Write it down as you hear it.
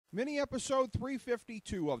Mini episode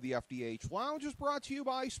 352 of the FDH Lounge is brought to you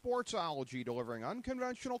by Sportsology, delivering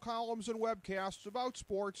unconventional columns and webcasts about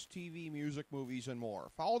sports, TV, music, movies, and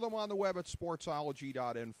more. Follow them on the web at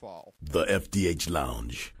sportsology.info. The FDH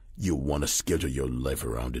Lounge. You want to schedule your life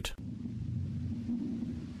around it.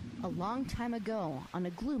 A long time ago, on a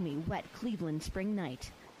gloomy, wet Cleveland spring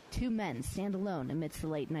night, two men stand alone amidst the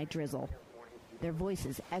late-night drizzle. Their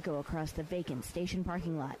voices echo across the vacant station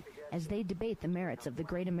parking lot as they debate the merits of the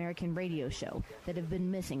great American radio show that have been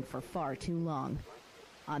missing for far too long.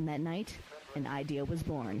 On that night, an idea was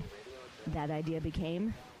born. That idea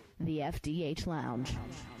became the FDH Lounge.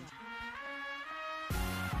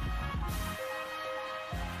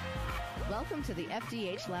 Welcome to the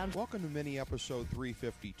FDH Lounge. Welcome to mini episode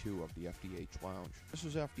 352 of the FDH Lounge. This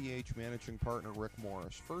is FDH managing partner Rick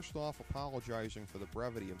Morris. First off, apologizing for the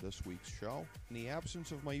brevity of this week's show. In the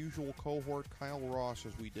absence of my usual cohort, Kyle Ross,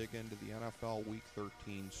 as we dig into the NFL Week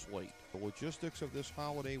 13 slate. The logistics of this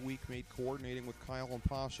holiday week made coordinating with Kyle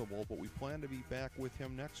impossible, but we plan to be back with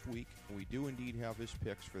him next week, and we do indeed have his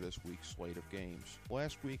picks for this week's slate of games.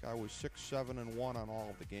 Last week I was 6-7-1 on all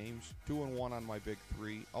of the games, 2-1 on my big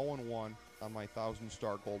three, 0-1 on my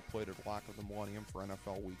 1,000-star gold-plated lock of the millennium for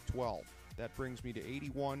NFL Week 12. That brings me to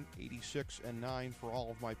 81, 86, and 9 for all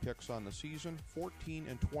of my picks on the season, 14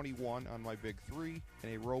 and 21 on my big three,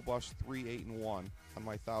 and a robust 3, 8, and 1 on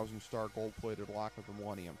my 1,000-star gold-plated lock of the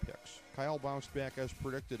millennium picks. Kyle bounced back as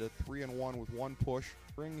predicted at 3 and 1 with one push,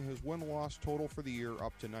 bringing his win-loss total for the year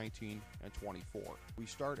up to 19 and 24. We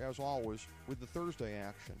start, as always, with the Thursday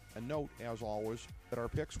action. And note, as always, that our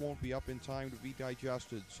picks won't be up in time to be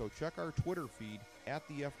digested, so check our Twitter feed at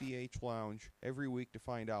the FDH Lounge every week to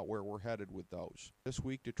find out where we're headed with those. This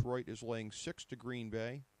week, Detroit is laying 6 to Green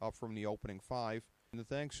Bay, up from the opening 5, in the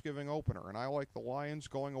Thanksgiving opener, and I like the Lions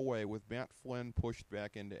going away with Matt Flynn pushed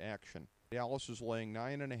back into action. Dallas is laying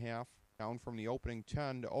 9.5, down from the opening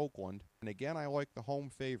 10 to Oakland, and again I like the home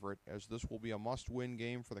favorite, as this will be a must-win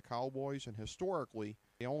game for the Cowboys, and historically,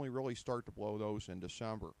 they only really start to blow those in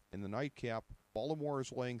December. In the nightcap, Baltimore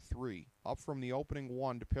is laying 3, up from the opening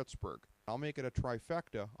 1 to Pittsburgh. I'll make it a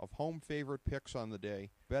trifecta of home favorite picks on the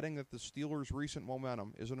day, betting that the Steelers' recent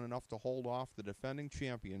momentum isn't enough to hold off the defending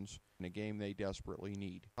champions in a game they desperately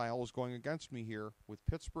need. Kyle is going against me here, with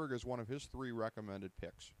Pittsburgh as one of his 3 recommended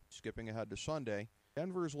picks. Skipping ahead to Sunday,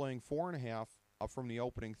 Denver is laying 4.5, up from the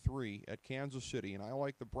opening 3 at Kansas City, and I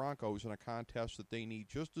like the Broncos in a contest that they need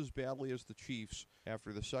just as badly as the Chiefs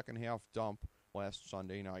after the second-half dump last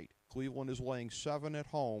Sunday night. Cleveland is laying 7 at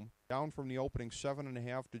home, down from the opening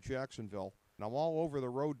 7.5 to Jacksonville, and I'm all over the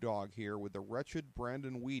road dog here with the wretched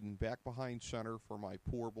Brandon Weeden back behind center for my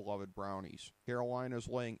poor beloved Brownies. Carolina is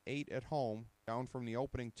laying 8 at home, down from the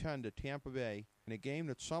opening 10 to Tampa Bay, in a game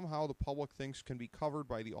that somehow the public thinks can be covered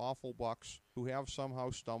by the awful Bucs, who have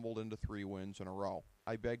somehow stumbled into 3 wins in a row.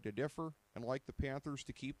 I beg to differ, and like the Panthers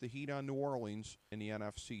to keep the heat on New Orleans in the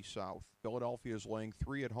NFC South. Philadelphia is laying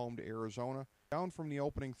 3 at home to Arizona, down from the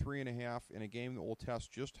opening 3.5 in a game that will test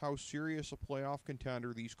just how serious a playoff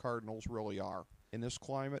contender these Cardinals really are. In this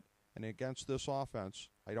climate, and against this offense,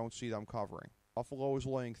 I don't see them covering. Buffalo is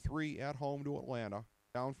laying 3 at home to Atlanta,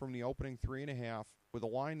 down from the opening 3.5, with a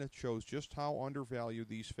line that shows just how undervalued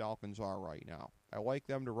these Falcons are right now. I like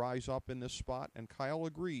them to rise up in this spot, and Kyle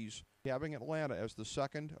agrees, having Atlanta as the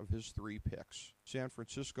second of his 3 picks. San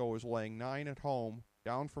Francisco is laying 9 at home,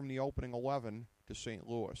 down from the opening 11 to St.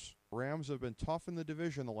 Louis. Rams have been tough in the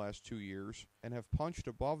division the last 2 years and have punched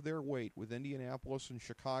above their weight with Indianapolis and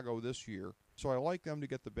Chicago this year, so I like them to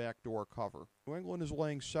get the backdoor cover. New England is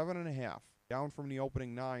laying 7.5, down from the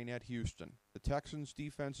opening 9 at Houston. The Texans'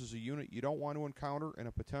 defense is a unit you don't want to encounter in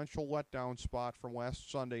a potential letdown spot from last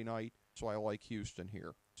Sunday night, so I like Houston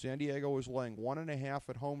here. San Diego is laying 1.5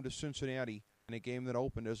 at home to Cincinnati in a game that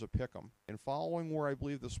opened as a pick'em. And following where I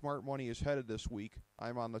believe the smart money is headed this week,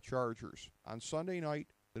 I'm on the Chargers. On Sunday night,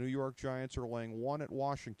 the New York Giants are laying 1 at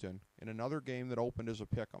Washington in another game that opened as a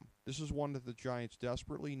pick'em. This is one that the Giants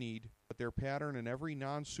desperately need, but their pattern in every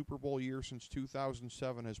non-Super Bowl year since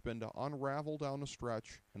 2007 has been to unravel down the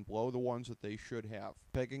stretch and blow the ones that they should have.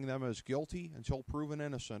 Pegging them as guilty until proven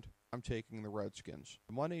innocent, I'm taking the Redskins.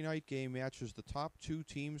 The Monday night game matches the top 2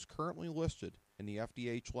 teams currently listed in the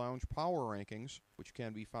FDH Lounge Power Rankings, which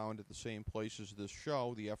can be found at the same place as this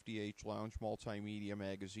show, the FDH Lounge Multimedia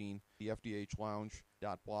Magazine, the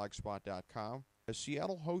FDHLounge.blogspot.com, as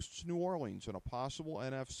Seattle hosts New Orleans in a possible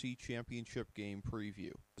NFC Championship game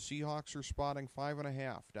preview. The Seahawks are spotting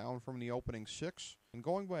 5.5, down from the opening 6, and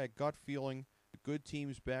going by a gut feeling, the good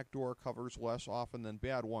teams' backdoor covers less often than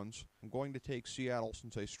bad ones. I'm going to take Seattle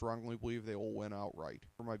since I strongly believe they will win outright.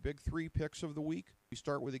 For my big 3 picks of the week, We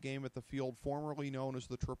start with a game at the field formerly known as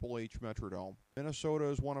the Triple H Metrodome. Minnesota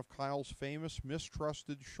is one of Kyle's famous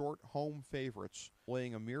mistrusted short home favorites,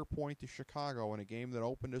 laying a mere point to Chicago in a game that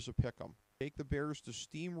opened as a pick'em. Take the Bears to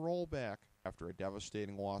steamroll back after a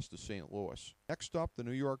devastating loss to St. Louis. Next up, the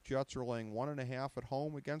New York Jets are laying 1.5 at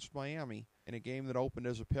home against Miami in a game that opened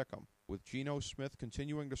as a pick'em. With Geno Smith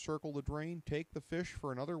continuing to circle the drain, take the Fish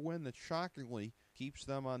for another win that shockingly keeps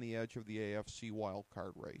them on the edge of the AFC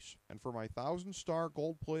wildcard race. And for my 1,000-star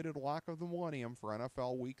gold-plated lock of the millennium for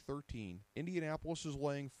NFL Week 13, Indianapolis is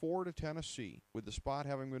laying 4 to Tennessee, with the spot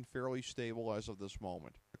having been fairly stable as of this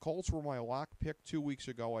moment. The Colts were my lock pick 2 weeks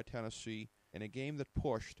ago at Tennessee, in a game that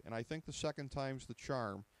pushed, and I think the second time's the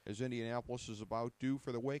charm, as Indianapolis is about due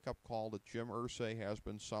for the wake-up call that Jim Irsay has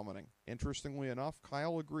been summoning. Interestingly enough,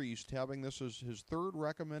 Kyle agrees, tabbing this as his third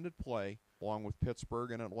recommended play, along with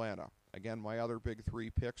Pittsburgh and Atlanta. Again, my other big three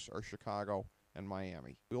picks are Chicago and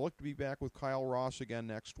Miami. We look to be back with Kyle Ross again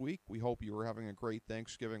next week. We hope you are having a great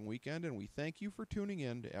Thanksgiving weekend, and we thank you for tuning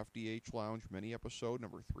in to FDH Lounge mini-episode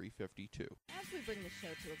number 352. As we bring the show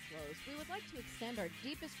to a close, we would like to extend our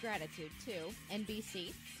deepest gratitude to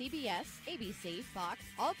NBC, CBS, ABC, Fox,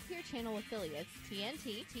 all Clear Channel affiliates,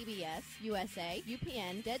 TNT, TBS, USA,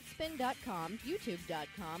 UPN, Deadspin.com,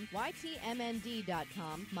 YouTube.com,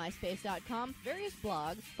 YTMND.com, MySpace.com, various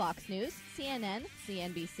blogs, Fox News, CNN,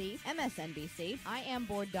 CNBC, MSNBC,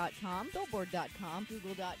 IamBoard.com, Billboard.com,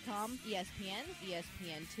 Google.com, ESPN,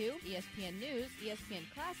 ESPN2, ESPN News, ESPN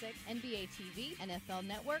Classic, NBA TV, NFL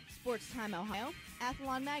Network, Sports Time Ohio,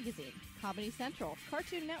 Athlon Magazine, Comedy Central,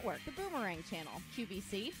 Cartoon Network, The Boomerang Channel,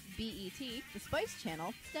 QVC, BET, The Spice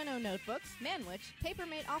Channel, Steno Notebooks, Manwich,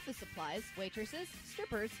 Papermate Office Supplies, Waitresses,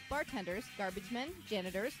 Strippers, Bartenders, Garbage Men,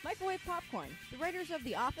 Janitors, Microwave Popcorn, the writers of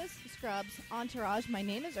The Office, Scrubs, Entourage, My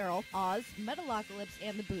Name is Earl, Oz, Metalocalypse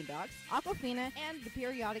and the Boondocks, Aquafina, and the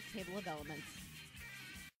Periodic Table of Elements.